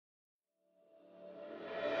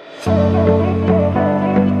अब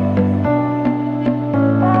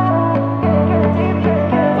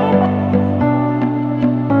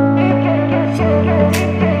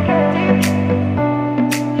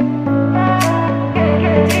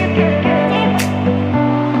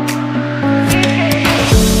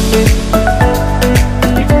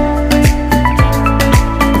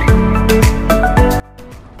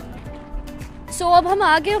हम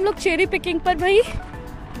आ गए हम लोग चेरी पिकिंग पर। भाई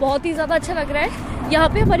बहुत ही ज़्यादा अच्छा लग रहा है। यहाँ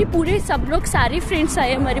पे हमारी पूरे सब लोग सारे फ्रेंड्स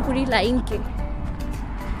आए हमारी पूरी लाइन के।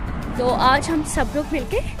 तो आज हम सब लोग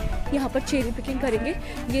मिलके यहाँ पर चेरी पिकिंग करेंगे।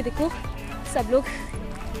 ये देखो सब लोग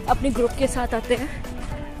अपने ग्रुप के साथ आते हैं।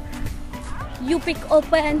 यू पिक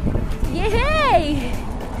ओपन, ये है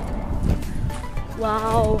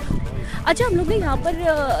वाओ। अच्छा हम लोग ने यहाँ पर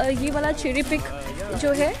ये वाला चेरी पिक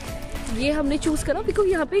जो है ये हमने चूज़ करा बिकॉज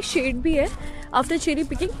यहाँ पे शेड भी है। After cherry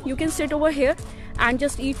picking you can sit over here and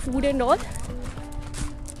just eat food and all.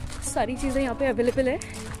 सारी चीज़ें यहाँ पे अवेलेबल है।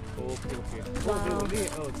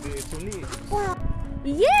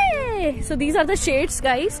 ये so these are the shades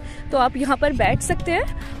guys. तो आप यहाँ पर बैठ सकते हैं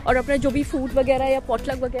और अपना जो भी फूड वगैरह या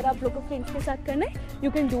पॉटलक वगैरह आप लोग को फ्रेंड्स के साथ करना है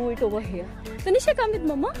you can do it over here. Tanisha come with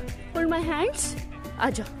mamma, hold my hands, आ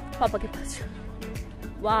जाओ पापा के पास।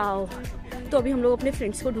 वाओ। तो अभी हम लोग अपने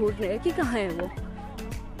फ्रेंड्स को ढूंढ रहे हैं कि कहाँ है वो,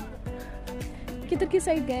 किधर की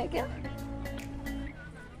साइड गए क्या?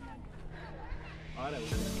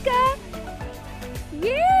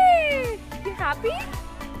 ये हैप्पी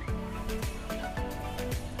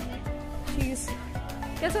चीज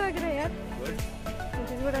कैसा लग रहा है यार?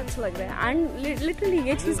 मुझे बड़ा अच्छा लग रहा है एंड लिटरली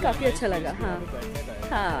ये चीज काफी अच्छा लगा। हाँ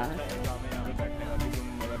हाँ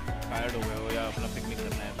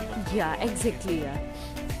या एग्जैक्टली यार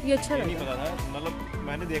ये अच्छा लगा। मतलब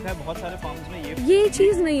मैंने देखा है बहुत सारे फार्म्स में ये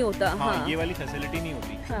चीज नहीं होता। हाँ ये वाली फैसिलिटी नहीं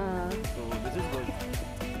होती। हाँ तो दिस इज गुड।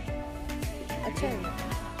 अच्छा है।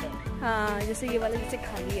 हाँ जैसे ये वाला जैसे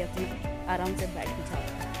खाली है अपना आराम से बैठ के जाओ।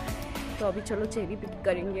 तो अभी चलो चेरी पिक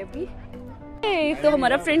करेंगे अभी। तो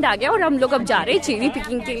हमारा फ्रेंड आ गया और हम लोग अब जा रहे हैं चेरी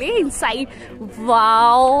पिकिंग के लिए इनसाइड।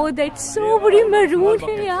 वाओ दैट्स सो बड़ी मरून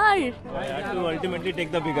है यार। Ultimately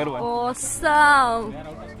take the bigger one. Awesome.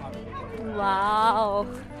 Wow.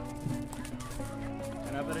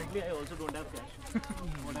 And apparently I also don't have cash.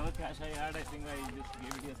 Whatever cash I had, I think I just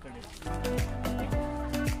gave it yesterday.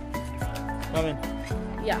 Come in.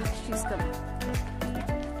 Yeah, she's coming.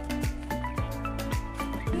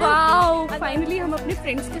 Wow, finally हम अपने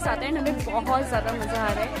friends के साथ हैं। हमें बहुत ज़्यादा मज़ा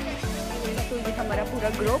आ रहा है। तो ये हमारा पूरा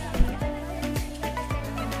group.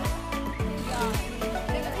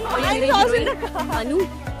 Anu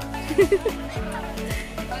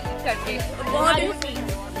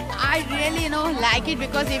I really like it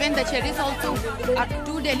because even the cherries also are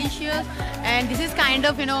too delicious and this is kind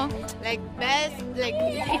of like best, like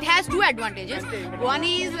it has two advantages. One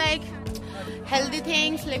is like healthy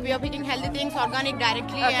things, like we are picking healthy things organic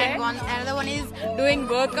directly. Okay. And another one is doing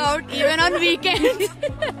workout even on weekends.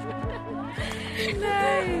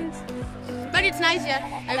 Nice. But it's nice, yeah.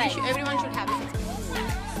 I wish everyone should have it.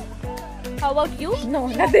 How about you? No,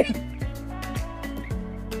 nothing.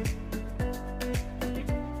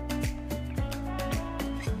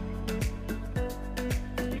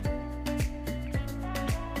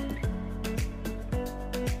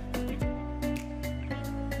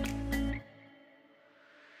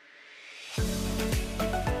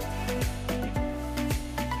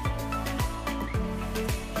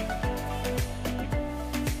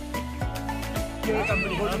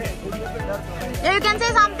 Yeah, you can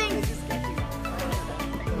say something.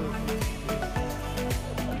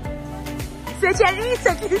 Say Cherries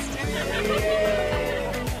at least.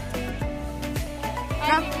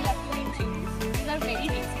 These are very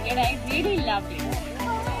tasty and I really love it.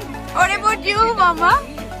 What about you, Mama?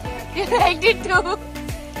 You liked it too?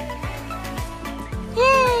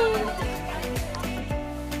 Yay!